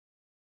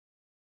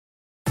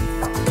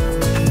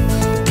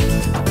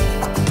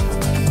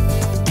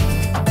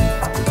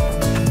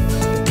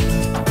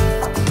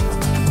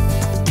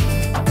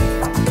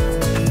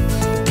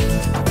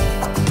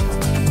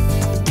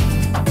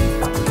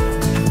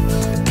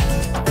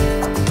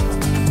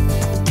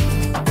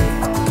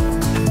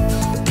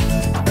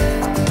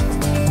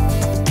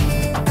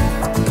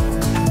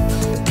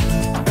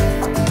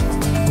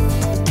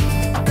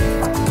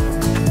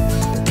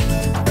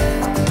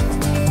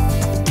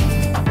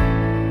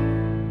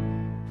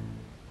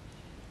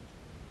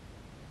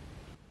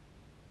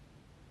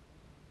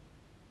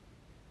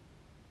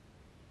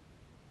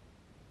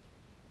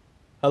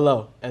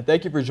Hello, and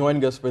thank you for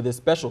joining us for this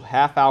special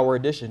half-hour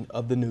edition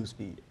of the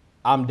Newsfeed.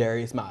 I'm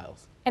Darius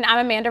Miles. And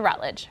I'm Amanda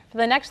Rutledge. For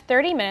the next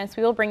 30 minutes,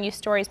 we will bring you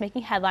stories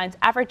making headlines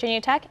at Virginia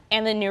Tech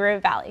and the New River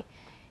Valley.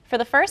 For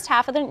the first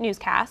half of the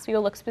newscast, we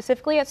will look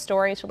specifically at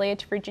stories related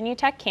to Virginia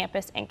Tech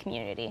campus and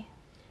community.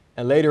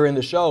 And later in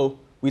the show,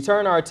 we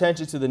turn our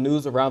attention to the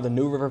news around the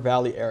New River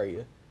Valley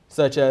area,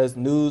 such as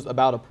news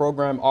about a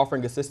program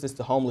offering assistance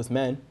to homeless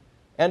men,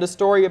 and a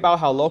story about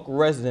how local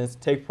residents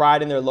take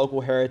pride in their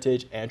local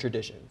heritage and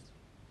traditions.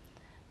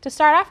 To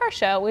start off our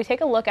show, we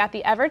take a look at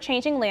the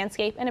ever-changing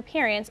landscape and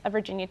appearance of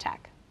Virginia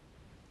Tech.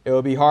 It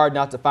will be hard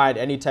not to find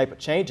any type of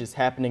changes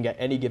happening at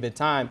any given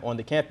time on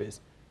the campus,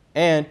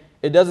 and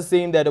it doesn't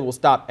seem that it will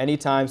stop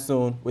anytime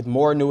soon, with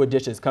more new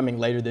additions coming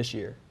later this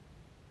year.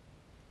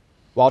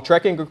 While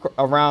trekking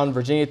around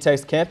Virginia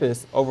Tech's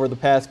campus over the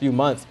past few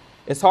months,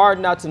 it's hard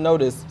not to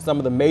notice some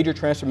of the major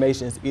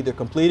transformations either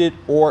completed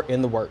or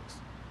in the works.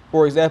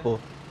 For example,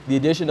 the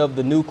addition of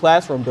the new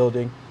classroom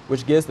building,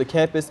 which gives the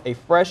campus a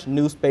fresh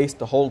new space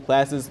to hold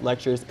classes,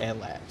 lectures, and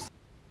labs.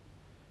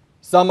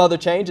 Some other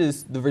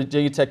changes the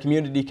Virginia Tech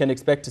community can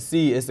expect to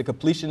see is the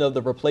completion of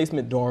the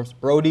replacement dorms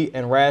Brody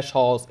and Rash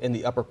Halls in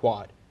the Upper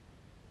Quad.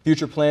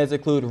 Future plans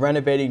include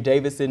renovating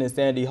Davidson and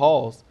Sandy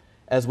Halls,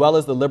 as well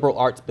as the Liberal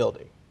Arts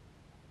Building.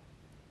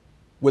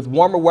 With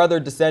warmer weather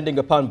descending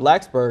upon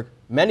Blacksburg,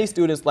 many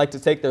students like to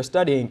take their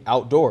studying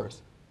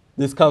outdoors.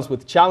 This comes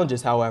with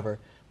challenges, however,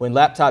 when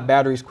laptop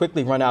batteries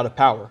quickly run out of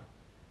power.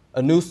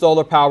 A new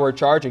solar-powered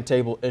charging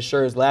table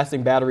ensures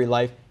lasting battery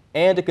life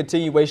and a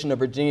continuation of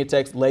Virginia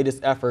Tech's latest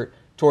effort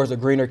towards a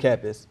greener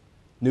campus.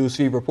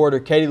 Newsfeed reporter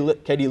Katie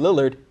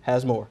Lillard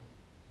has more.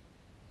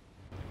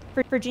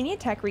 Virginia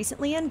Tech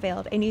recently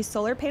unveiled a new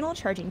solar panel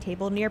charging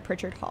table near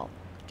Pritchard Hall.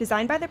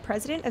 Designed by the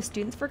president of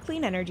Students for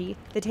Clean Energy,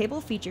 the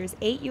table features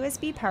 8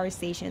 USB power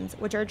stations,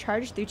 which are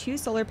charged through 2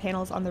 solar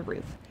panels on the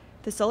roof.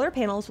 The solar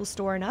panels will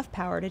store enough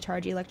power to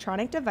charge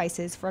electronic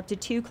devices for up to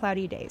 2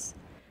 cloudy days.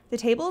 The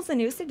table is the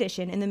newest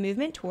addition in the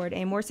movement toward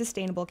a more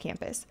sustainable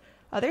campus.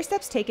 Other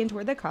steps taken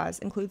toward the cause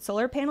include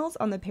solar panels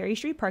on the Perry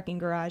Street parking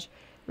garage,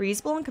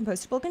 reusable and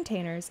compostable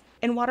containers,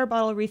 and water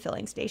bottle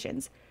refilling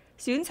stations.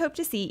 Students hope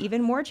to see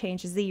even more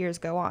change as the years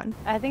go on.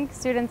 I think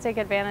students take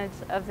advantage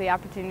of the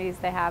opportunities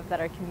they have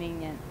that are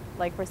convenient,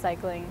 like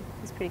recycling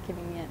is pretty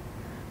convenient.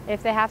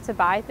 If they have to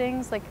buy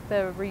things like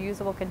the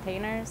reusable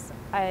containers,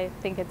 I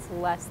think it's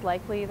less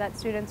likely that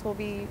students will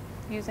be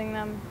using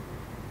them.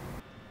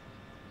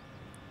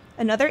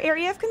 Another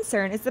area of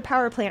concern is the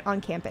power plant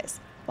on campus.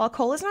 While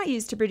coal is not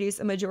used to produce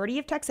a majority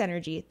of Tech's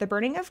energy, the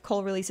burning of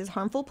coal releases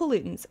harmful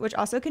pollutants, which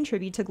also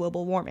contribute to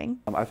global warming.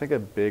 I think a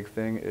big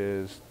thing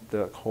is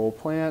the coal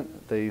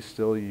plant. They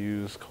still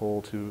use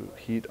coal to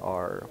heat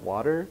our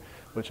water,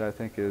 which I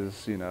think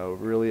is,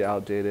 really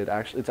outdated.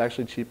 It's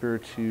actually cheaper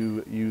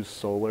to use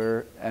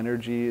solar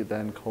energy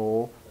than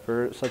coal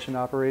for such an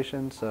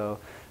operation. So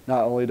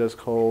not only does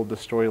coal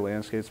destroy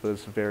landscapes, but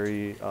it's a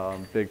very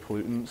big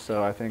pollutant.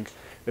 So I think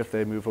if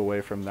they move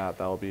away from that,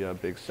 that'll be a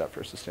big step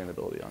for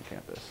sustainability on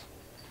campus.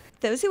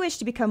 Those who wish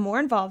to become more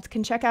involved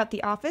can check out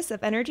the Office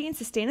of Energy and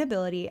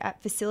Sustainability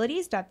at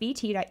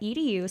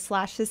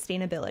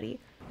facilities.vt.edu/sustainability.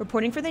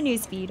 Reporting for the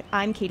Newsfeed,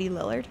 I'm Katie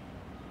Lillard.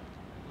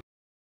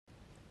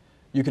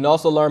 You can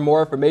also learn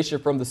more information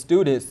from the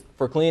students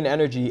for clean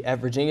energy at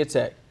Virginia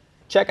Tech.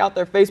 Check out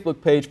their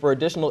Facebook page for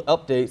additional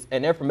updates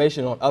and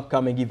information on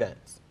upcoming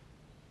events.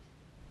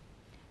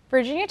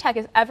 Virginia Tech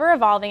is ever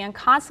evolving and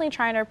constantly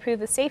trying to improve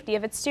the safety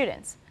of its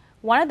students.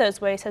 One of those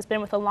ways has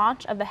been with the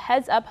launch of the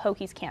Heads Up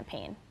Hokies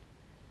campaign.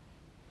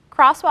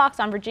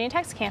 Crosswalks on Virginia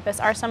Tech's campus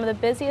are some of the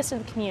busiest in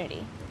the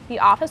community. The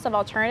Office of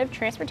Alternative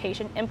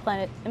Transportation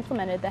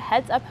implemented the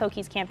Heads Up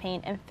Hokies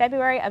campaign in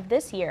February of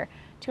this year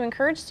to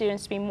encourage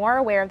students to be more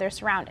aware of their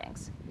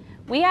surroundings.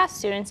 We asked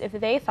students if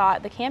they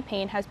thought the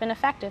campaign has been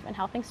effective in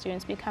helping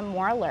students become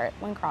more alert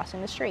when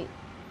crossing the street.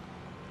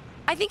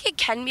 I think it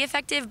can be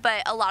effective,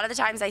 but a lot of the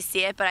times I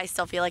see it, but I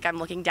still feel like I'm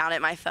looking down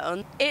at my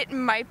phone. It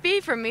might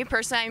be. For me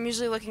personally, I'm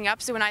usually looking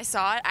up, so when I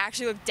saw it, I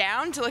actually looked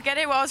down to look at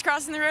it while I was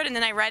crossing the road, and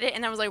then I read it,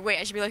 and I was like, wait,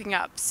 I should be looking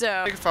up.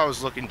 So I think if I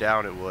was looking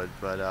down, it would,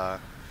 but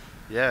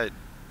yeah, it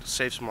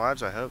saves some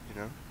lives, I hope,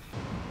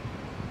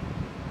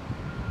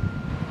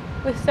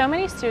 With so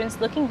many students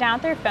looking down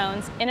at their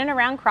phones in and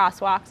around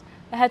crosswalks,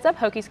 the Heads Up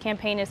Hokies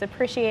campaign is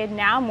appreciated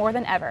now more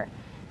than ever.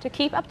 To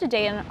keep up to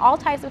date on all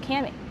types of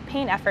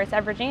campaign efforts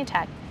at Virginia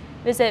Tech,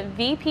 visit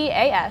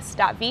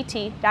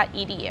vpas.vt.edu.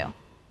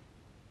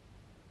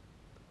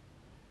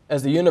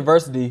 As a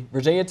university,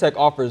 Virginia Tech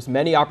offers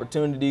many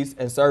opportunities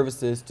and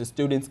services to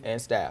students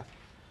and staff.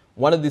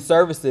 One of these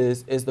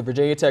services is the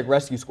Virginia Tech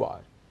Rescue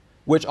Squad,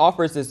 which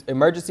offers its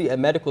emergency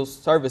and medical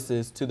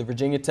services to the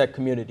Virginia Tech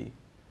community.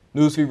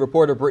 Newsfeed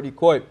reporter Brittany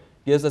Coit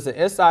gives us an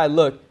inside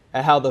look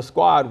at how the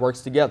squad works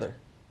together.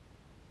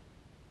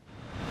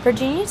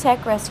 Virginia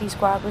Tech Rescue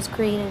Squad was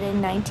created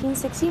in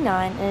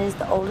 1969 and is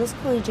the oldest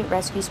collegiate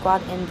rescue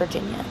squad in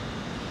Virginia.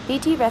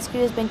 VT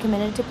Rescue has been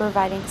committed to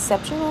providing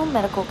exceptional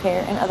medical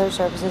care and other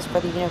services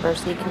for the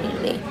university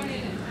community.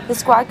 The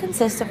squad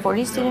consists of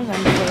 40 student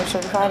members that are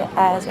certified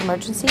as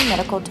emergency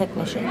medical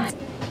technicians.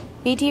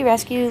 VT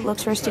Rescue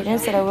looks for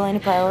students that are willing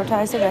to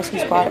prioritize the rescue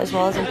squad as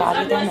well as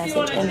embody their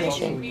message and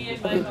mission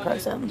of Boot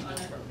Prosum.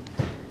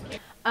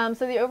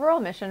 So the overall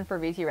mission for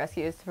VT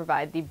Rescue is to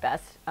provide the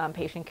best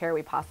patient care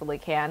we possibly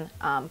can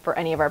for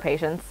any of our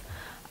patients.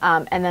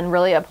 And then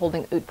really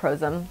upholding Ut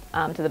Prosum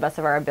to the best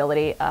of our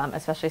ability,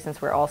 especially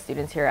since we're all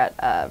students here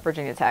at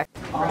Virginia Tech.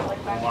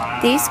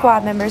 These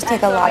squad members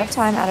take a lot of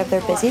time out of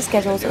their busy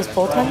schedules as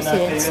full-time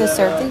students to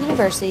serve the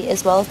university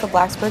as well as the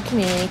Blacksburg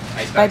community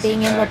by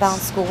being able to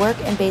balance schoolwork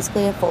and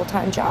basically a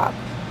full-time job.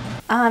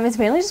 It's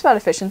mainly just about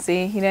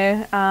efficiency, you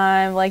know,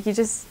 like you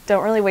just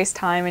don't really waste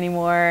time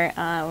anymore.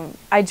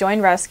 I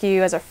joined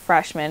Rescue as a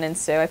freshman, and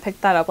so I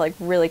picked that up like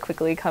really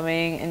quickly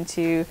coming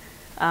into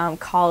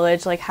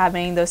college, like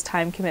having those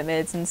time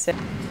commitments and so.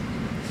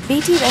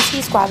 VT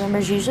Rescue squad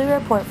members usually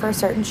report for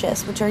certain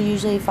shifts, which are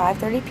usually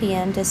 5:30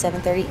 p.m. to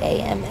 7:30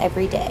 a.m.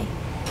 every day.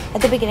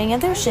 At the beginning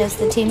of their shifts,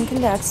 the team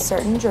conducts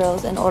certain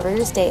drills in order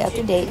to stay up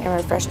to date and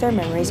refresh their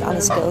memories on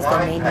the skills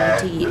they may need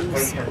to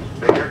use.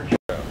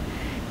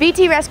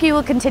 VT Rescue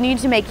will continue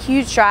to make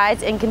huge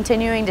strides in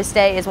continuing to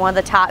stay as one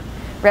of the top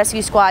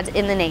rescue squads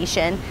in the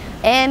nation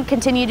and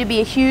continue to be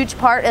a huge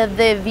part of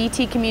the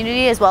VT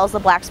community as well as the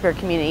Blacksburg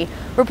community.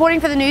 Reporting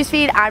for the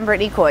newsfeed, I'm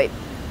Brittany Coit.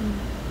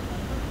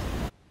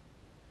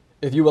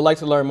 If you would like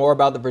to learn more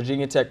about the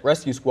Virginia Tech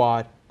Rescue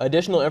Squad,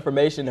 additional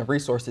information and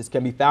resources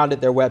can be found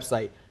at their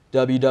website,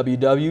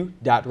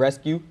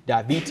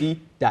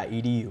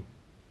 www.rescue.vt.edu.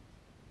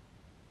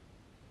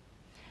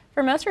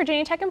 For most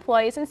Virginia Tech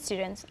employees and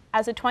students,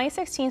 as the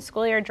 2016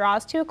 school year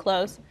draws to a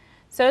close,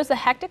 so is the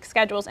hectic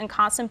schedules and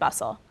constant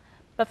bustle.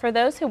 But for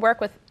those who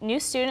work with new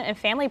student and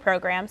family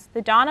programs,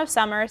 the dawn of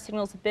summer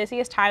signals the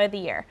busiest time of the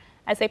year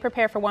as they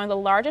prepare for one of the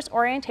largest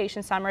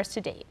orientation summers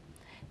to date.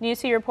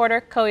 Newsfeed reporter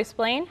Chloe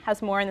Splain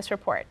has more in this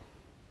report.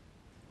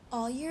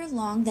 All year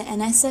long, the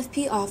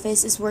NSFP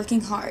office is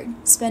working hard,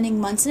 spending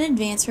months in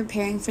advance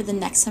preparing for the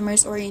next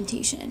summer's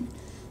orientation.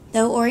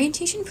 Though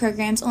orientation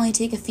programs only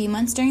take a few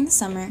months during the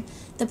summer,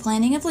 the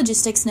planning of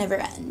logistics never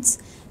ends.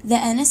 The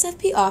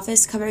NSFP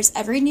office covers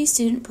every new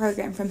student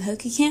program from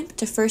Hokie Camp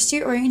to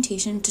first-year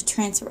orientation to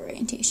transfer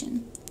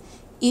orientation.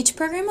 Each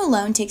program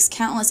alone takes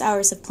countless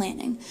hours of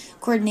planning,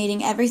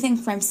 coordinating everything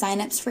from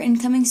sign-ups for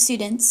incoming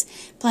students,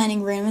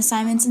 planning room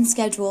assignments and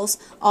schedules,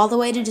 all the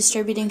way to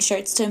distributing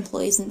shirts to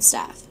employees and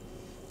staff.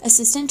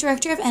 Assistant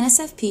Director of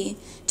NSFP,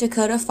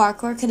 Dakota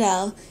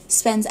Farquhar-Cadell,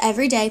 spends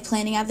every day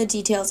planning out the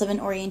details of an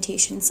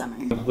orientation summer.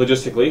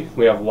 Logistically,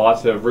 we have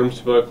lots of rooms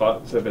to book,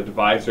 lots of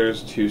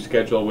advisors to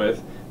schedule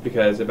with,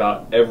 because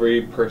about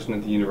every person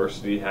at the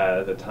university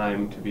has a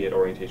time to be at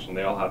orientation.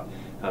 They all have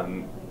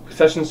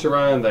sessions to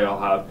run, they all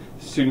have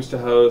students to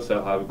host,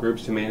 they'll have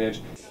groups to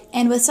manage.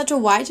 And with such a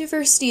wide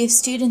diversity of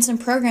students and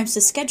programs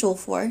to schedule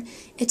for,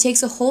 it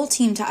takes a whole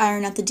team to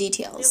iron out the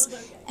details.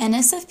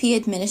 NSFP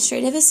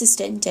Administrative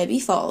Assistant Debbie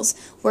Falls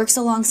works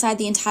alongside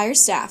the entire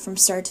staff from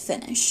start to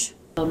finish.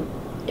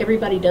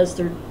 Everybody does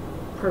their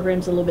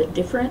programs a little bit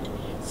different,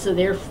 so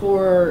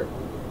therefore,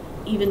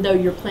 even though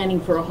you're planning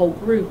for a whole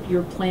group,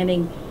 you're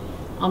planning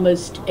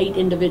almost 8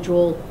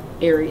 individual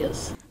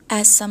areas.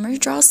 As summer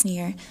draws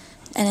near,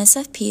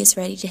 NSFP is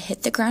ready to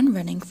hit the ground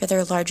running for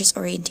their largest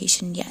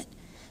orientation yet.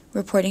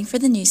 Reporting for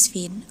the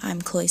newsfeed,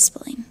 I'm Chloe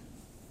Spilling.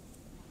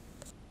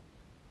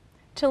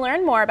 To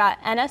learn more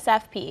about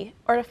NSFP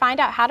or to find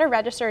out how to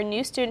register a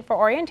new student for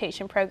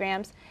orientation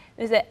programs,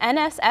 visit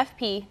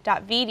nsfp.vd.edu.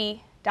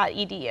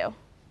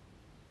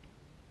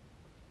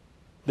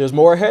 There's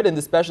more ahead in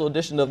this special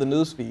edition of the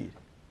newsfeed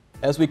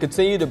as we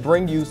continue to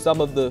bring you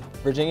some of the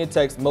Virginia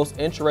Tech's most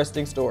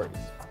interesting stories.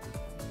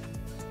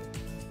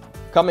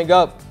 Coming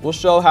up, we'll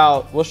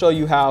show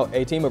you how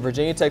a team of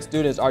Virginia Tech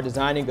students are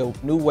designing a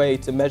new way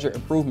to measure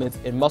improvements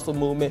in muscle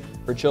movement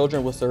for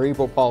children with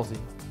cerebral palsy.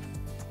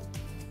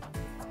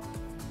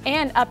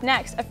 And up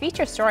next, a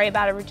feature story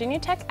about a Virginia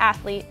Tech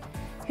athlete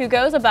who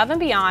goes above and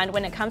beyond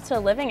when it comes to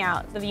living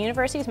out the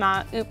university's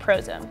motto, Ut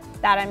Prosum,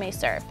 that I may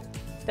serve.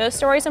 Those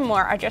stories and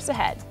more are just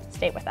ahead.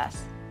 Stay with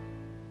us.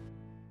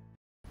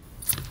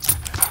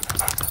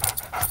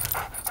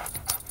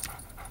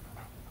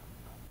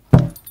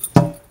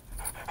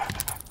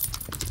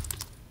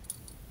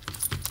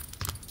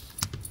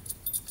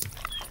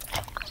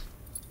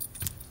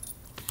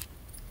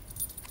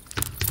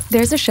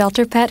 There's a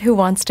shelter pet who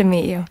wants to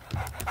meet you.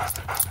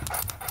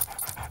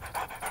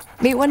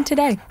 Meet one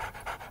today.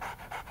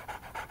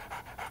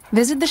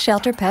 Visit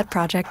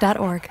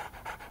theshelterpetproject.org.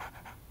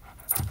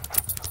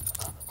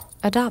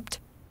 Adopt.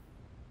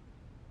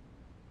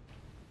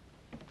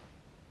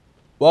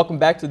 Welcome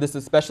back to this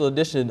special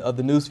edition of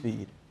the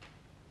newsfeed.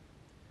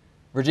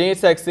 Virginia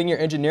Tech senior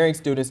engineering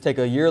students take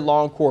a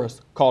year-long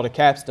course called a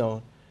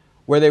capstone,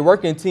 where they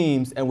work in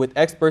teams and with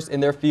experts in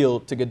their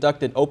field to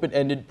conduct an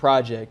open-ended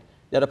project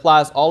that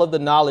applies all of the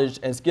knowledge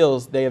and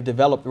skills they have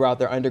developed throughout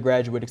their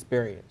undergraduate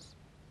experience.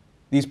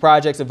 These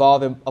projects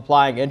involve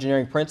applying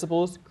engineering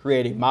principles,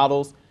 creating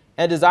models,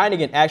 and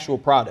designing an actual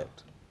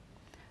product.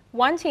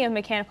 One team of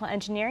mechanical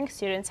engineering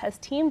students has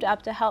teamed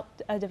up to help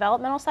a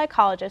developmental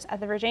psychologist at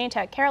the Virginia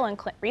Tech Carolyn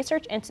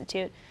Research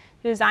Institute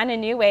to design a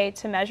new way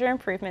to measure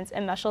improvements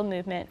in muscle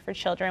movement for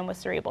children with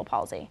cerebral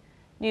palsy.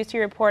 News 2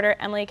 reporter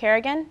Emily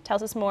Kerrigan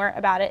tells us more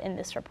about it in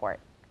this report.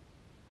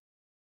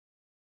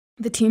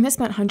 The team has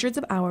spent hundreds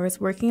of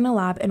hours working in a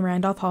lab in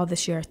Randolph Hall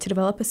this year to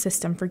develop a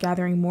system for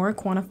gathering more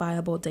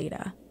quantifiable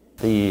data.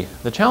 The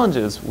challenge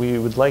is we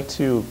would like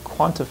to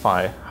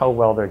quantify how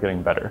well they're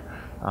getting better.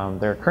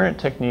 Their current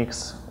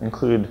techniques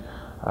include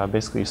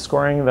basically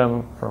scoring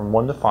them from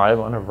 1 to 5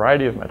 on a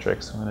variety of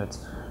metrics, and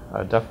it's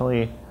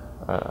definitely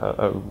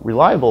a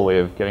reliable way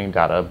of getting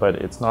data, but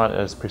it's not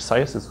as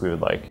precise as we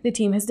would like. The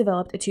team has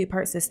developed a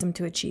two-part system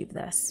to achieve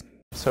this.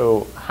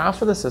 So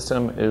half of the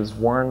system is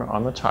worn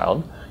on the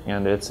child,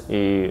 and it's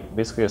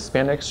basically a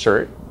spandex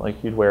shirt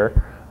like you'd wear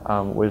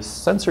with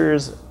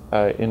sensors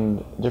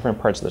in different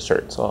parts of the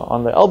shirt. So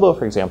on the elbow,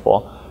 for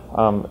example,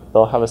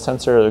 they'll have a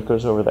sensor that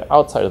goes over the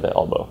outside of the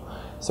elbow.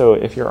 So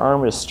if your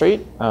arm is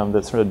straight,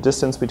 the sort of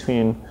distance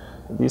between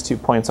these 2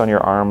 points on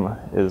your arm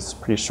is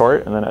pretty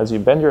short, and then as you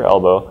bend your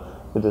elbow,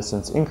 the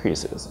distance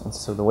increases. And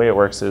so the way it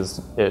works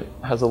is it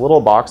has a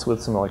little box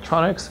with some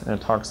electronics, and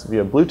it talks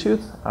via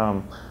Bluetooth,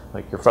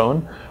 like your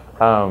phone,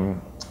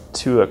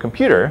 to a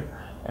computer,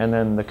 and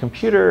then the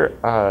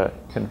computer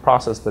can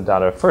process the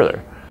data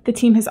further. The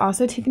team has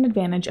also taken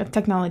advantage of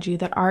technology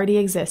that already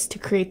exists to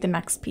create the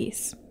next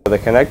piece. The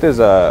Kinect is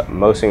a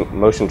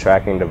motion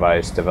tracking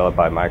device developed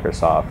by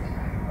Microsoft,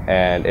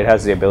 and it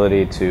has the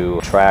ability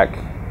to track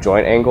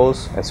joint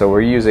angles, and so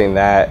we're using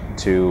that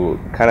to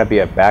kind of be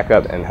a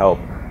backup and help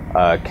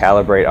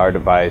calibrate our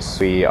device.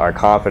 We are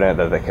confident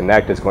that the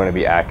Kinect is going to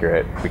be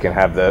accurate. We can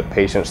have the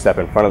patient step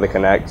in front of the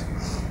Kinect,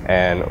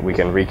 and we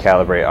can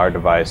recalibrate our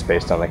device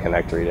based on the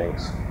Kinect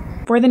readings.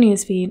 For the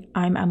newsfeed,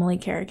 I'm Emily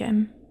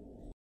Kerrigan.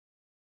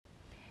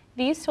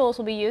 These tools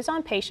will be used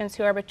on patients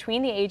who are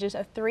between the ages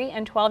of 3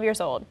 and 12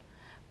 years old.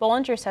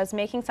 Bollinger says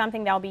making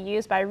something that will be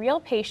used by real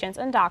patients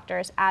and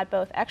doctors add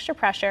both extra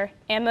pressure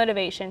and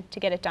motivation to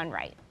get it done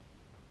right.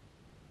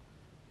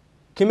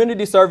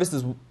 Community service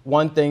is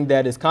one thing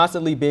that is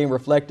constantly being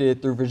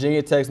reflected through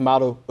Virginia Tech's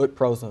motto, Ut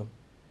Prosum.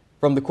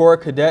 From the Corps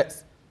of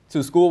Cadets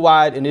to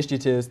school-wide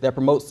initiatives that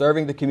promote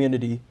serving the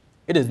community,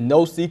 it is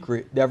no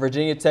secret that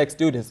Virginia Tech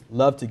students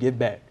love to give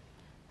back.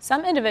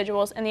 Some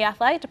individuals in the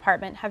athletic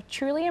department have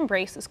truly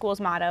embraced the school's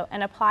motto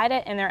and applied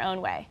it in their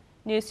own way.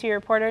 News 2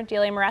 reporter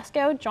Delia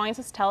Moresco joins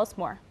us to tell us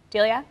more.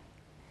 Delia?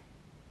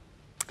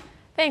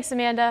 Thanks,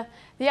 Amanda.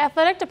 The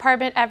athletic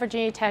department at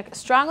Virginia Tech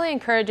strongly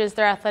encourages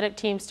their athletic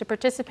teams to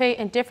participate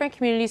in different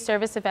community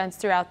service events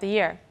throughout the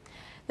year.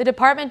 The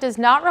department does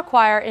not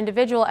require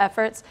individual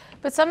efforts,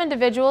 but some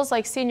individuals,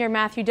 like senior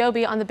Matthew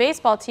Doby on the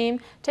baseball team,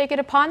 take it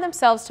upon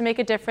themselves to make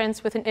a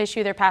difference with an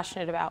issue they're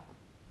passionate about.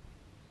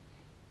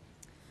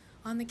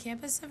 On the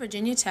campus of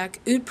Virginia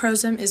Tech, Ut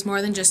Prosum is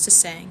more than just a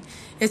saying.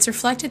 It's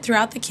reflected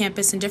throughout the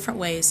campus in different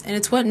ways, and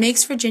it's what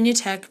makes Virginia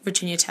Tech,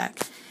 Virginia Tech.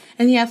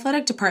 In the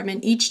athletic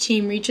department, each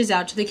team reaches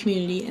out to the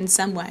community in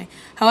some way.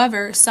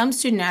 However, some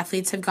student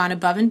athletes have gone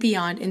above and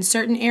beyond in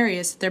certain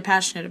areas that they're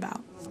passionate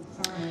about.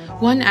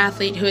 One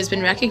athlete who has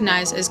been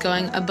recognized as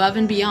going above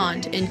and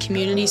beyond in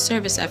community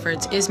service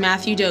efforts is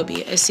Matthew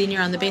Doby, a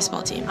senior on the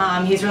baseball team.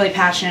 He's really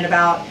passionate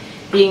about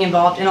being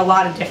involved in a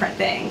lot of different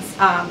things.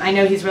 I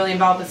know he's really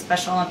involved with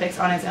Special Olympics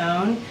on his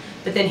own,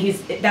 but then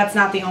that's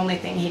not the only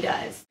thing he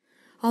does.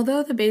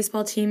 Although the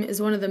baseball team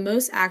is one of the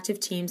most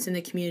active teams in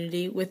the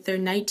community with their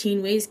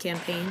 19 Ways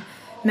campaign,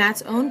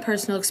 Matt's own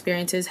personal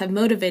experiences have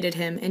motivated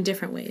him in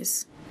different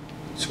ways.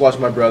 Just watch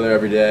my brother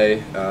every day.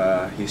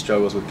 He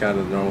struggles with kind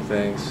of the normal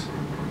things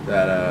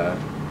that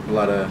a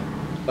lot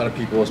of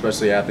people,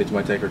 especially athletes,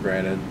 might take for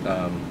granted.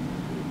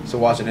 So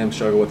watching him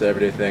struggle with the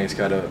everyday things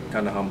kind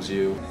of humbles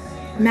you.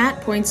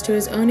 Matt points to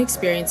his own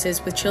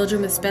experiences with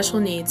children with special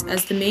needs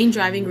as the main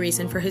driving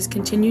reason for his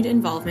continued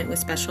involvement with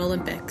Special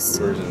Olympics.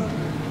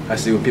 I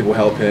see when people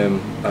help him,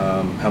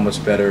 how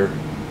much better,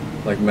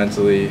 like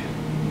mentally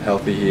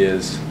healthy he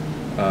is.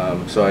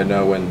 So I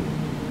know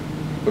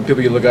when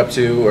people you look up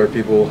to or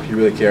people you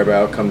really care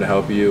about come to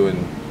help you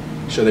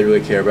and show they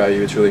really care about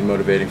you, it's really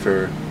motivating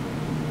for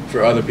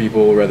other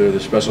people, whether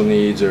they're special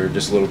needs or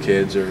just little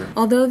kids.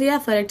 Although the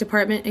athletic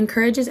department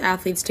encourages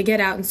athletes to get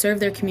out and serve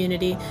their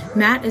community,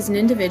 Matt is an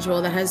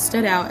individual that has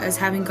stood out as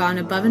having gone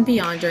above and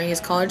beyond during his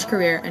college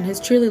career and has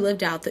truly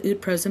lived out the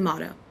Ut Prosum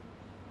motto.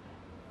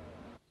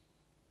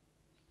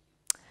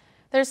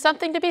 There's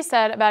something to be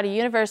said about a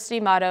university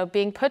motto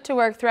being put to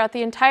work throughout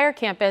the entire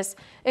campus,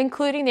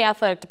 including the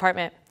athletic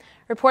department.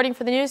 Reporting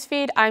for the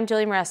newsfeed, I'm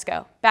Julie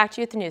Moresco. Back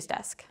to you at the news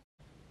desk.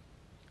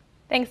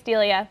 Thanks,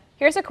 Delia.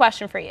 Here's a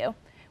question for you.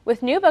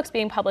 With new books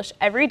being published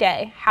every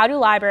day, how do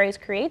libraries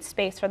create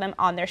space for them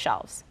on their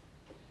shelves?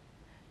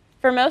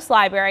 For most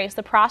libraries,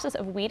 the process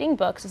of weeding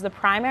books is the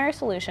primary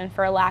solution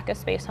for a lack of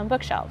space on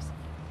bookshelves.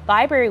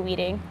 Library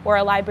weeding, or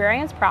a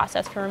librarian's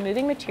process for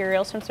removing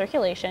materials from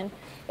circulation,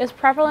 is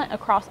prevalent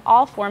across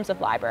all forms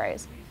of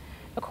libraries.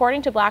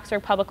 According to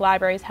Blacksburg Public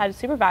Library's head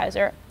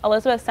supervisor,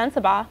 Elizabeth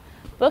Sensabaugh,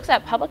 books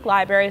at public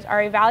libraries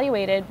are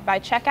evaluated by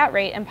checkout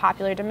rate and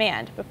popular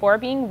demand before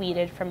being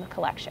weeded from the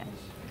collection.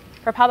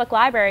 For public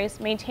libraries,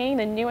 maintaining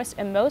the newest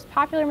and most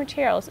popular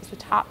materials is the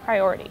top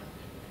priority.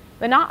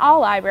 But not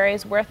all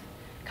libraries' worth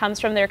comes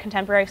from their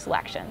contemporary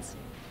selections.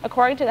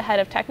 According to the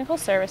head of Technical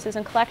Services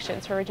and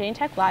Collections for Virginia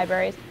Tech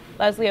Libraries,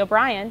 Leslie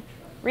O'Brien,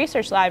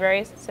 research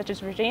libraries, such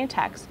as Virginia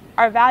Tech's,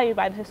 are valued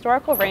by the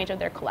historical range of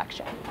their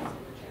collection.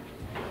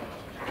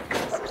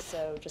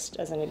 So just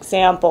as an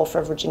example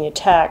for Virginia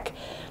Tech,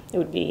 it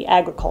would be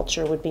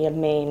agriculture would be a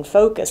main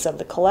focus of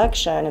the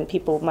collection, and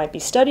people might be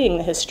studying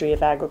the history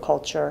of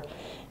agriculture,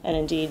 and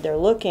indeed they're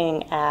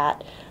looking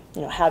at,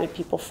 how did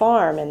people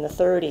farm in the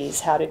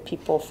 30s? How did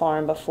people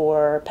farm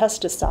before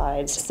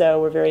pesticides?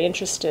 So we're very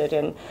interested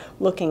in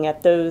looking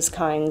at those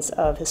kinds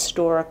of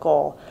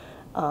historical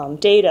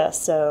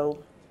data.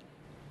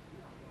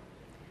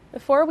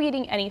 Before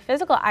weeding any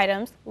physical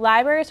items,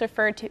 libraries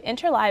referred to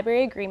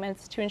interlibrary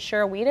agreements to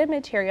ensure weeded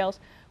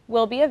materials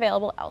will be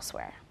available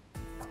elsewhere.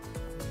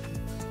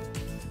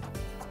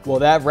 Well,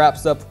 that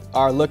wraps up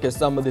our look at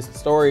some of the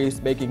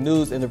stories making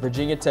news in the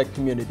Virginia Tech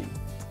community.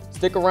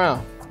 Stick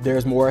around,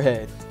 there's more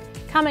ahead.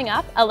 Coming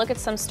up, a look at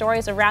some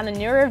stories around the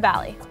New River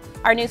Valley.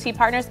 Our newsfeed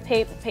partners,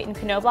 Peyton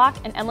Knobloch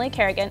and Emily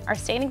Kerrigan, are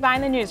standing by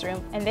in the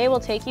newsroom, and they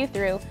will take you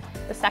through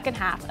the second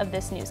half of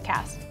this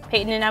newscast.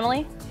 Peyton and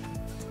Emily?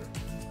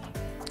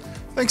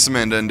 Thanks,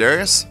 Amanda and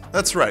Darius.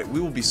 That's right, we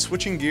will be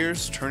switching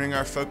gears, turning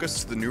our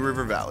focus to the New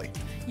River Valley.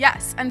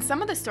 Yes, and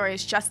some of the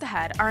stories just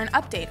ahead are an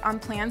update on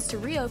plans to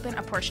reopen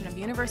a portion of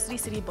University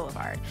City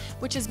Boulevard,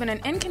 which has been an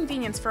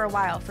inconvenience for a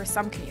while for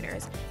some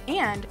commuters,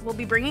 and we'll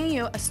be bringing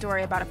you a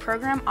story about a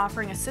program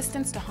offering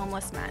assistance to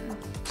homeless men.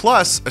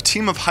 Plus, a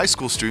team of high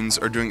school students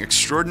are doing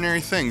extraordinary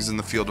things in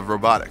the field of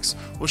robotics.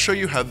 We'll show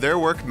you how their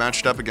work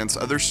matched up against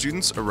other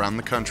students around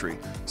the country.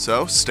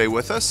 So stay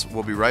with us,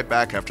 we'll be right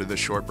back after this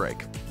short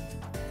break.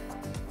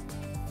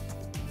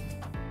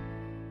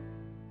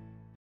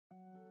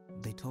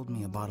 They told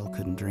me a bottle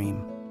couldn't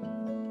dream.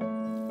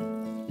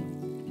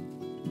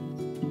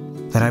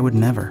 That I would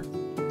never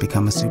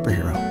become a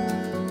superhero.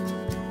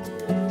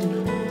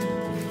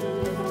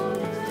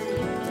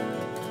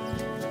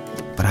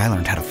 But I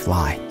learned how to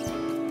fly.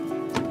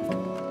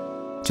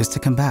 Just to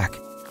come back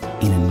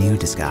in a new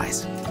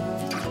disguise.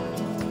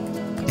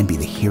 And be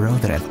the hero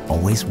that I've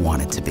always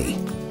wanted to be.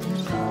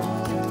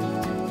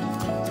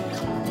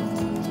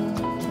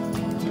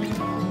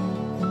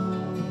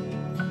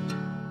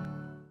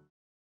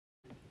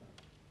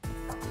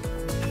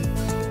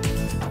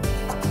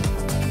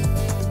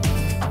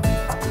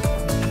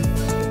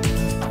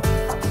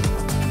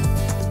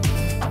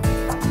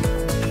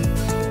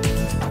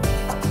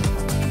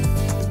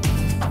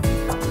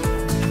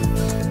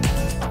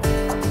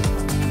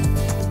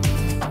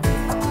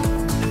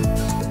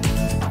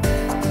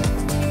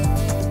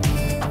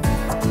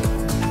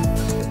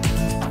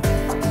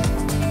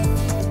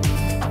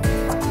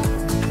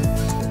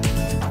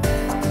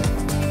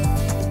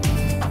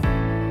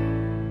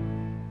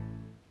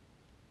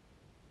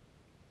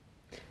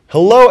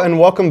 Hello and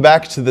welcome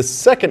back to the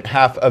second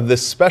half of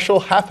this special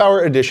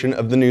half-hour edition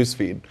of the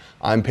Newsfeed.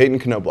 I'm Peyton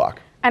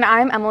Knobloch. And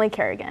I'm Emily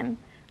Kerrigan.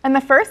 In the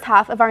first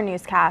half of our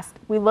newscast,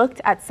 we looked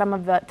at some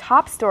of the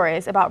top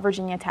stories about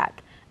Virginia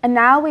Tech, and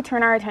now we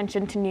turn our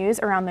attention to news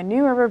around the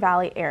New River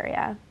Valley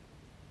area.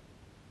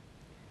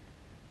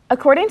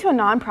 According to a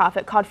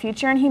nonprofit called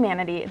Future in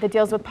Humanity that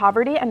deals with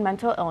poverty and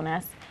mental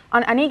illness,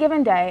 on any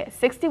given day,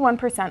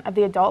 61% of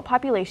the adult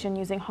population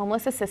using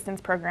homeless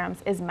assistance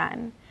programs is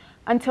men.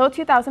 Until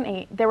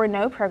 2008, there were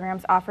no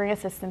programs offering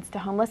assistance to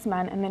homeless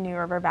men in the New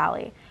River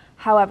Valley.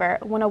 However,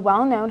 when a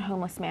well-known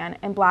homeless man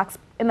in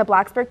the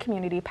Blacksburg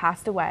community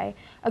passed away,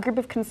 a group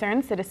of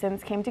concerned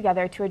citizens came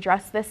together to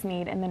address this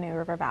need in the New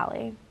River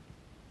Valley.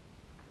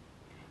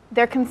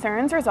 Their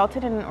concerns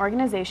resulted in an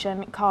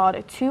organization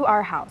called To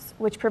Our House,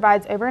 which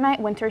provides overnight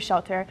winter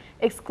shelter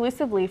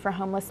exclusively for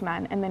homeless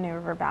men in the New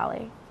River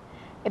Valley.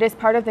 It is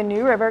part of the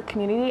New River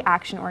Community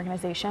Action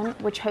Organization,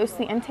 which hosts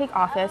the intake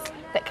office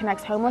that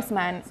connects homeless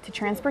men to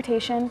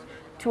transportation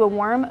to a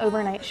warm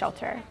overnight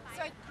shelter.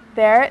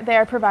 There, they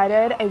are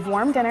provided a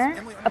warm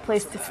dinner, a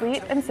place to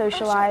sleep and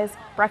socialize,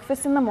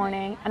 breakfast in the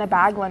morning, and a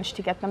bag lunch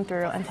to get them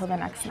through until the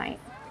next night.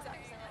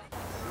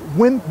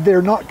 When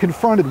they're not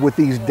confronted with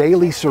these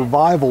daily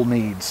survival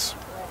needs,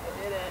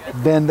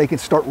 then they can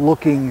start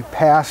looking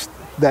past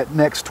that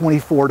next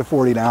 24 to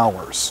 48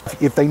 hours.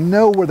 If they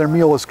know where their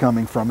meal is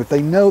coming from, if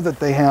they know that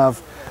they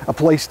have a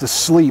place to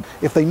sleep,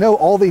 if they know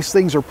all these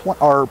things are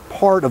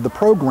part of the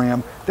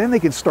program, then they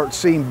can start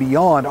seeing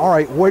beyond, all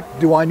right, what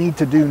do I need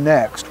to do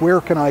next? Where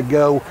can I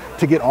go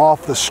to get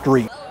off the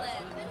street?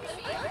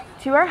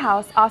 To Our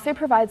House also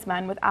provides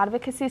men with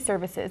advocacy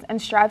services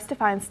and strives to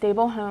find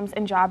stable homes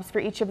and jobs for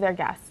each of their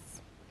guests.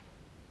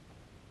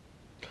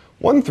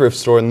 One thrift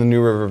store in the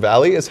New River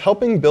Valley is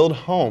helping build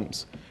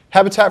homes.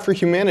 Habitat for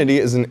Humanity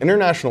is an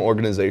international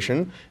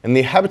organization, and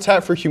the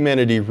Habitat for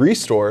Humanity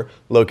Restore,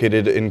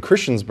 located in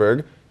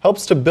Christiansburg,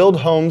 helps to build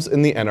homes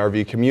in the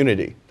NRV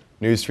community.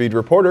 Newsfeed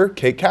reporter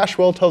Kate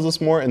Cashwell tells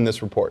us more in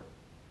this report.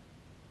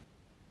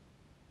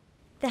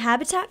 The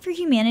Habitat for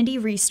Humanity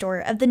Restore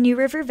of the New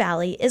River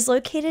Valley is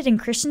located in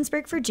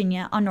Christiansburg,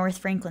 Virginia on North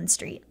Franklin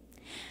Street.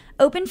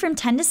 Open from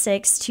 10 to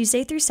 6,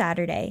 Tuesday through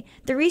Saturday,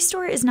 the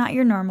Restore is not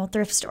your normal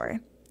thrift store.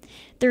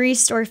 The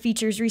Restore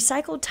features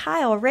recycled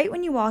tile right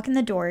when you walk in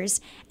the doors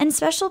and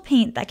special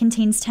paint that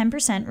contains 10%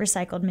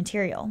 recycled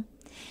material.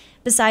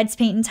 Besides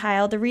paint and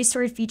tile, the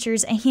Restore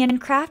features a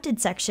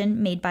handcrafted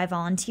section made by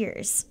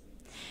volunteers.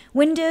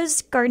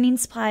 Windows, gardening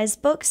supplies,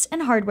 books,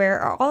 and hardware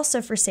are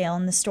also for sale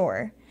in the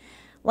store.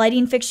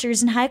 Lighting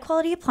fixtures and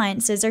high-quality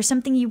appliances are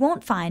something you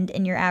won't find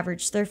in your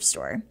average thrift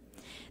store.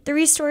 The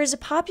Restore is a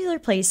popular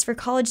place for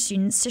college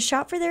students to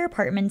shop for their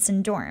apartments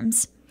and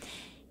dorms.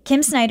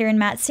 Kim Snyder and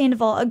Matt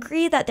Sandoval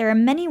agree that there are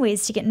many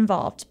ways to get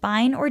involved,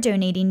 buying or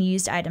donating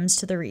used items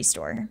to the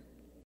Restore.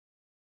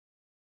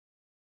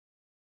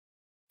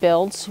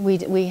 Builds.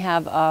 We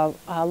have a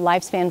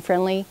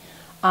lifespan-friendly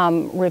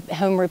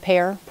home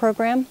repair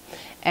program,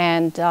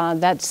 and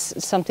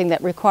that's something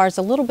that requires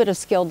a little bit of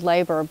skilled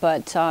labor,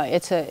 but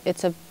it's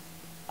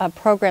a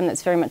program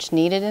that's very much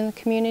needed in the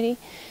community,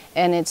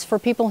 and it's for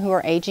people who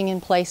are aging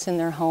in place in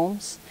their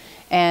homes,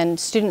 and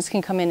students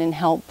can come in and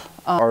help.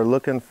 Are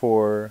looking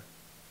for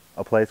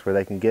a place where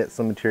they can get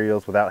some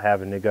materials without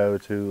having to go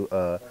to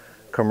a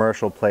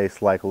commercial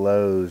place like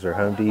Lowe's or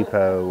Home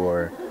Depot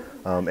or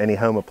any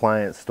home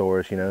appliance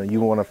stores. You know, you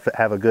want to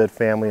have a good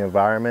family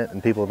environment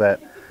and people that,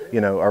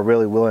 you know, are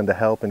really willing to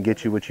help and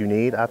get you what you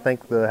need. I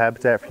think the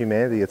Habitat for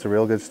Humanity, it's a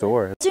real good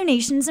store.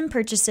 Donations and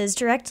purchases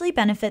directly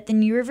benefit the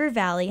New River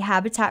Valley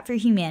Habitat for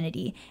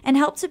Humanity and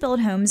help to build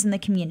homes in the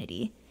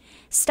community.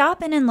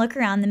 Stop in and look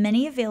around the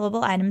many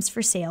available items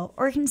for sale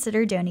or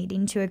consider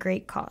donating to a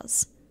great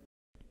cause.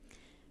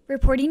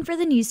 Reporting for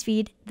the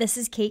newsfeed, this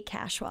is Kate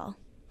Cashwell.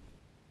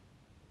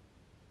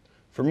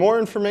 For more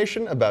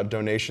information about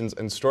donations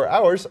and store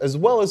hours, as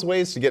well as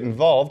ways to get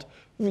involved,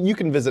 you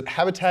can visit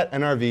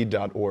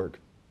habitatnrv.org.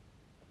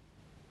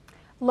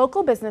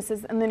 Local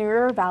businesses in the New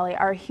River Valley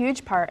are a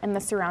huge part in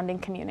the surrounding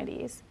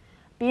communities.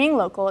 Being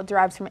local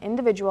derives from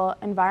individual,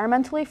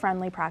 environmentally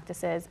friendly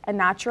practices and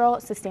natural,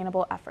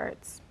 sustainable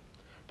efforts.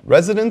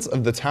 Residents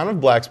of the town of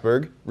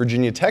Blacksburg,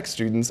 Virginia Tech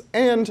students,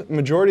 and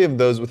majority of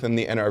those within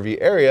the NRV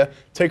area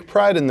take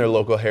pride in their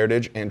local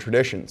heritage and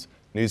traditions.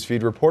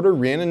 Newsfeed reporter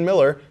Rhiannon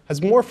Miller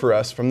has more for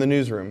us from the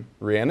newsroom.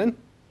 Rhiannon?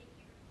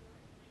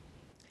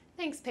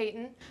 Thanks,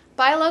 Peyton.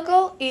 Buy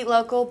local, eat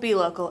local, be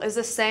local is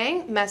the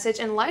saying, message,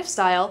 and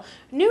lifestyle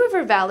New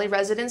River Valley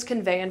residents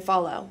convey and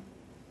follow.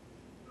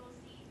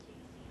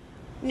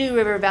 New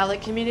River Valley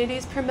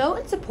communities promote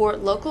and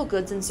support local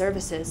goods and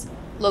services.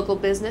 Local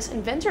business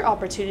and venture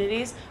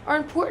opportunities are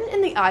important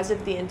in the eyes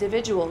of the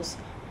individuals.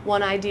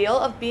 One ideal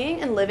of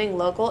being and living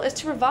local is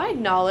to provide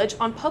knowledge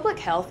on public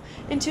health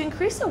and to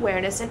increase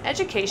awareness and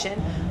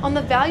education on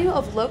the value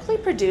of locally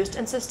produced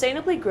and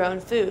sustainably grown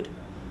food.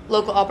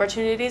 Local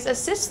opportunities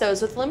assist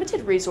those with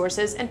limited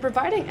resources in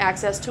providing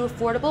access to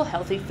affordable,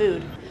 healthy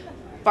food.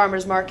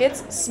 Farmers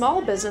markets,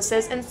 small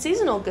businesses, and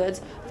seasonal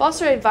goods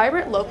foster a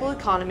vibrant local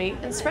economy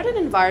and spread an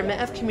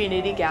environment of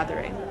community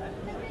gathering.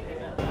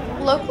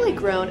 Locally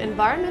grown,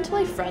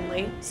 environmentally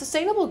friendly,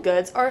 sustainable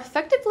goods are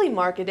effectively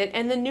marketed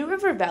in the New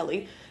River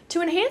Valley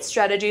to enhance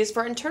strategies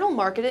for internal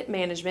market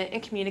management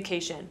and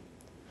communication.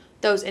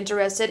 Those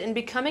interested in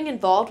becoming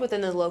involved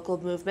within the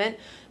local movement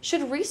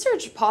should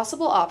research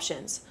possible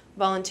options: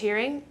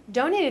 volunteering,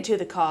 donating to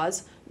the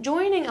cause,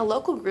 joining a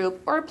local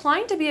group, or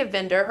applying to be a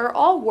vendor are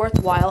all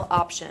worthwhile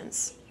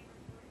options.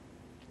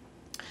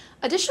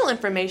 Additional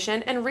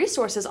information and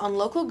resources on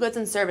local goods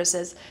and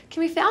services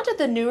can be found at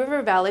the New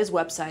River Valley's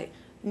website,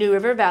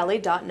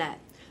 newrivervalley.net.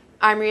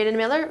 I'm Rhiannon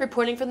Miller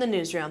reporting from the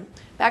newsroom.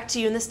 Back to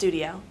you in the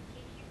studio.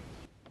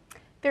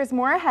 There's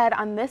more ahead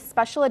on this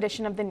special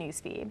edition of the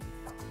newsfeed.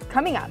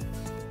 Coming up,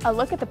 a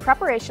look at the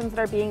preparations that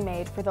are being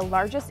made for the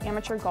largest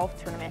amateur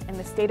golf tournament in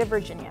the state of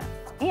Virginia,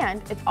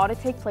 and it's all to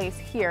take place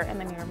here in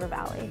the New River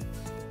Valley.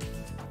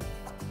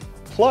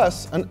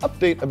 Plus, an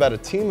update about a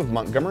team of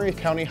Montgomery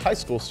County high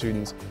school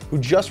students who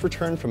just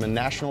returned from a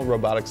national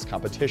robotics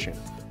competition.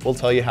 We'll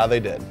tell you how they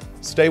did.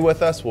 Stay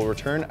with us, we'll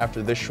return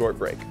after this short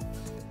break.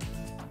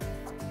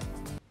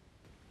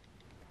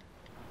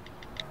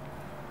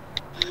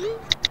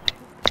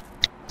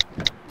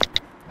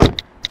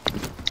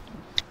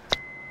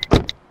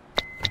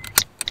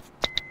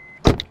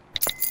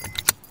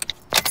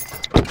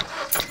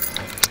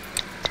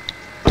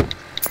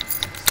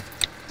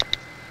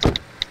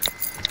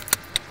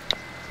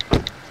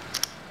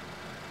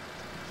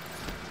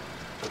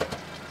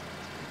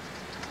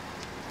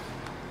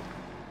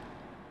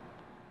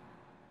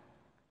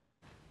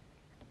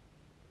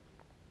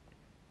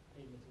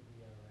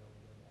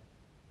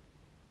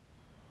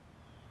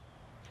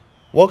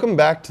 Welcome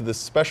back to this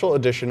special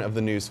edition of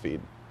the newsfeed.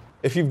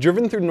 If you've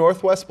driven through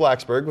Northwest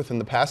Blacksburg within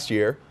the past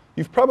year,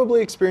 you've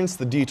probably experienced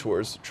the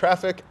detours,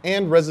 traffic,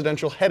 and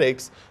residential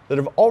headaches that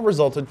have all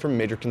resulted from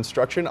major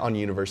construction on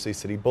University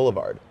City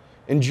Boulevard.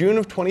 In June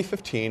of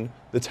 2015,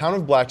 the town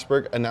of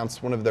Blacksburg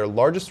announced one of their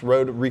largest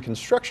road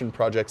reconstruction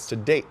projects to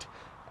date,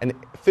 an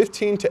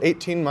 15 to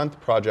 18-month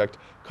project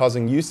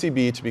causing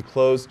UCB to be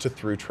closed to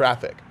through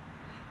traffic.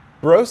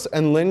 Brose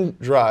and Lynn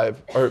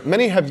Drive, or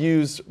many have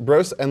used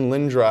Brose and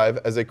Lynn Drive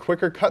as a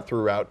quicker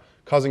cut-through route,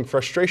 causing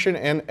frustration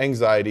and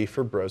anxiety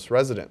for Bros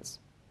residents.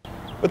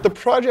 But the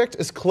project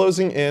is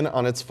closing in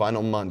on its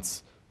final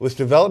months, with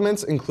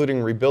developments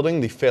including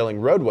rebuilding the failing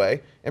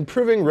roadway,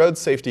 improving road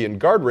safety and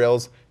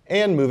guardrails,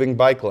 and moving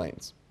bike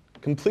lanes.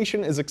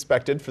 Completion is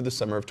expected for the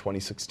summer of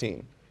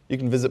 2016. You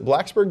can visit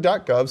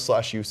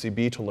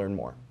blacksburg.gov/UCB to learn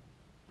more.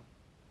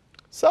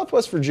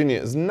 Southwest Virginia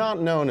is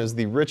not known as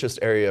the richest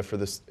area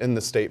in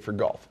the state for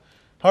golf.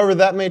 However,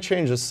 that may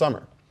change this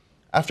summer.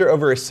 After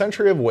over a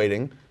century of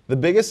waiting, the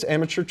biggest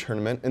amateur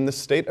tournament in the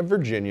state of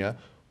Virginia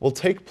will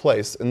take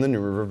place in the New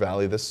River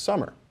Valley this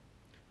summer.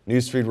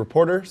 Newsfeed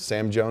reporter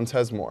Sam Jones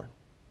has more.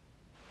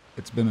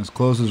 It's been as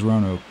close as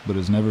Roanoke, but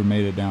has never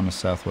made it down to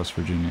Southwest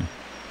Virginia.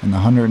 In the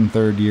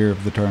 103rd year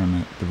of the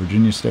tournament, the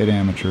Virginia State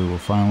Amateur will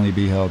finally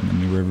be held in the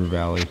New River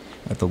Valley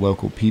at the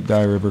local Pete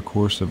Dye River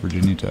course of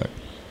Virginia Tech.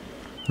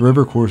 The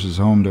river course is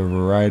home to a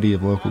variety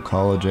of local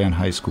college and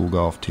high school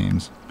golf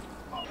teams.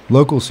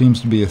 Local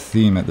seems to be a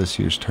theme at this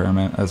year's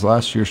tournament, as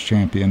last year's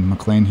champion,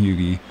 McLean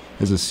Hughey,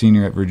 is a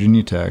senior at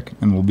Virginia Tech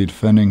and will be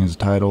defending his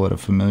title at a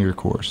familiar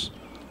course.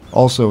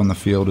 Also in the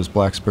field is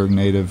Blacksburg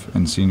native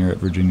and senior at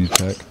Virginia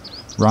Tech,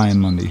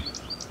 Ryan Mundy.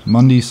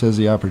 Mundy says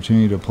the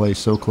opportunity to play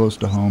so close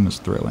to home is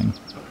thrilling.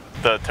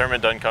 The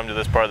tournament doesn't come to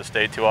this part of the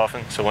state too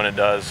often, so when it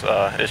does,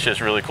 it's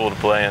just really cool to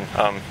play, and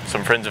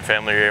some friends and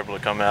family are able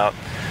to come out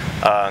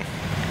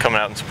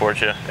and support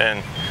you,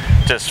 and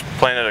just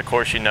playing at a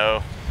course you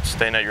know,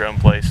 staying at your own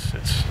place,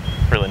 it's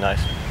really nice.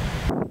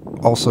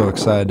 Also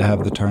excited to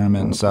have the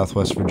tournament in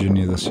Southwest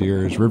Virginia this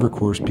year is River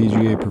Course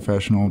PGA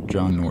professional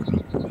John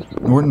Norton.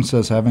 Norton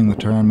says having the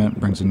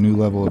tournament brings a new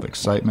level of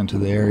excitement to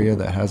the area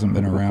that hasn't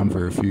been around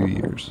for a few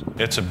years.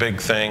 It's a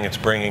big thing. It's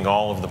bringing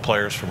all of the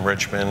players from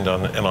Richmond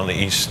and on the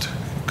East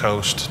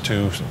Coast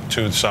to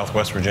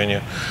Southwest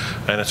Virginia,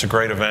 and it's a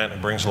great event.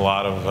 It brings a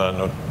lot of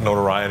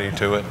notoriety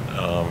to it,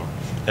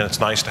 and it's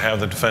nice to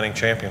have the defending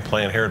champion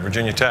playing here at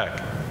Virginia Tech.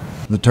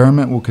 The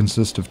tournament will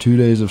consist of 2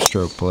 days of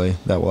stroke play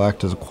that will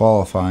act as a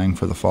qualifying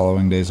for the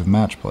following days of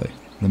match play.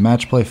 The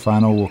match play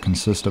final will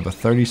consist of a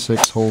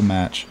 36-hole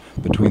match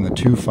between the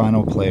 2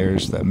 final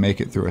players that make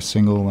it through a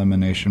single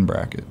elimination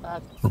bracket.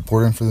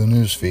 Reporting for the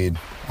Newsfeed,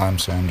 I'm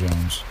Sam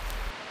Jones.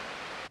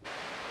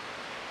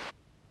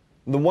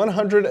 The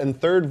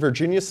 103rd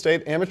Virginia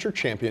State Amateur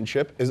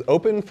Championship is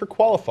open for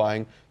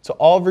qualifying to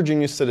all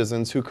Virginia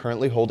citizens who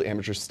currently hold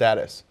amateur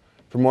status.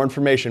 For more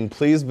information,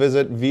 please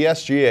visit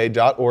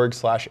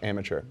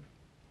vsga.org/amateur.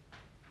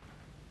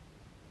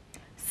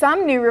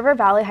 Some New River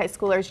Valley high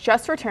schoolers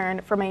just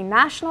returned from a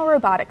national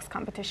robotics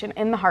competition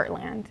in the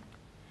Heartland.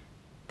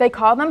 They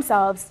call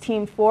themselves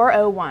Team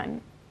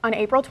 401. On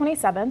April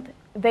 27th,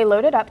 they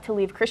loaded up to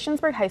leave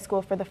Christiansburg High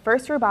School for the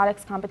first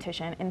robotics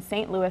competition in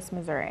St. Louis,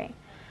 Missouri.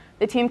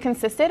 The team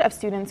consisted of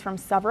students from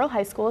several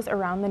high schools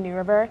around the New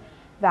River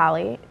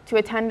Valley to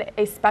attend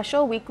a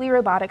special weekly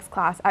robotics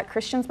class at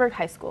Christiansburg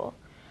High School.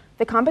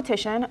 The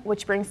competition,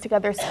 which brings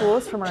together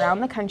schools from around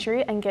the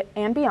country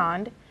and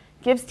beyond,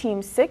 gives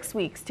teams 6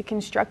 weeks to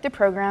construct and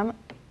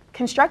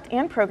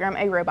program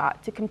a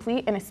robot to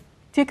compete in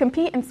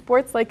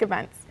sports-like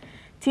events.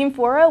 Team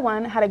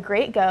 401 had a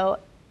great go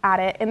at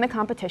it in the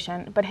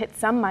competition, but hit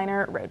some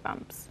minor road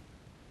bumps.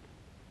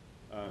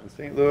 In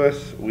St.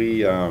 Louis,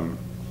 we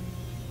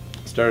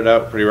started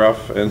out pretty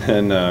rough and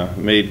then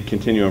made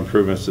continual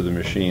improvements to the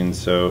machines.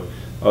 So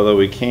although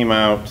we came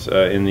out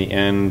in the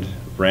end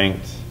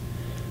ranked,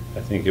 I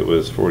think it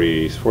was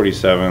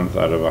 47th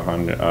out of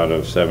 100 out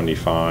of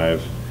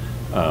 75.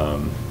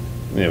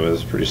 It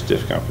was pretty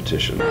stiff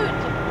competition.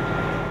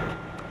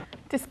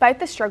 Despite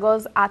the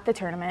struggles at the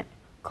tournament,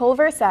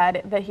 Culver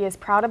said that he is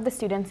proud of the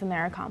students and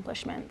their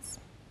accomplishments.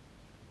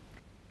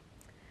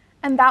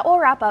 And that will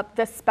wrap up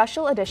this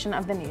special edition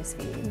of the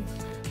Newsfeed.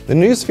 The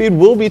Newsfeed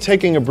will be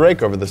taking a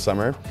break over the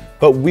summer,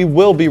 but we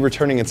will be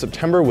returning in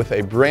September with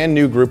a brand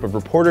new group of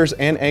reporters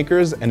and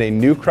anchors and a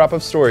new crop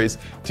of stories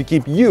to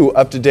keep you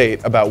up to date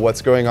about what's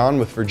going on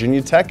with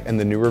Virginia Tech and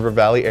the New River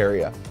Valley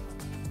area.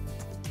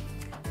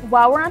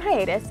 While we're on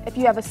hiatus, if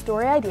you have a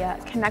story idea,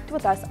 connect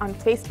with us on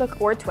Facebook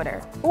or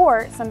Twitter,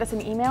 or send us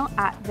an email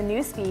at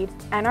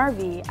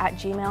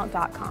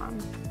thenewsfeednrv@gmail.com.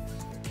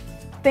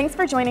 Thanks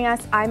for joining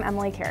us. I'm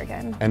Emily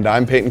Kerrigan. And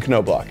I'm Peyton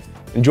Knobloch.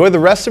 Enjoy the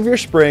rest of your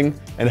spring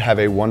and have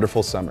a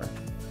wonderful summer.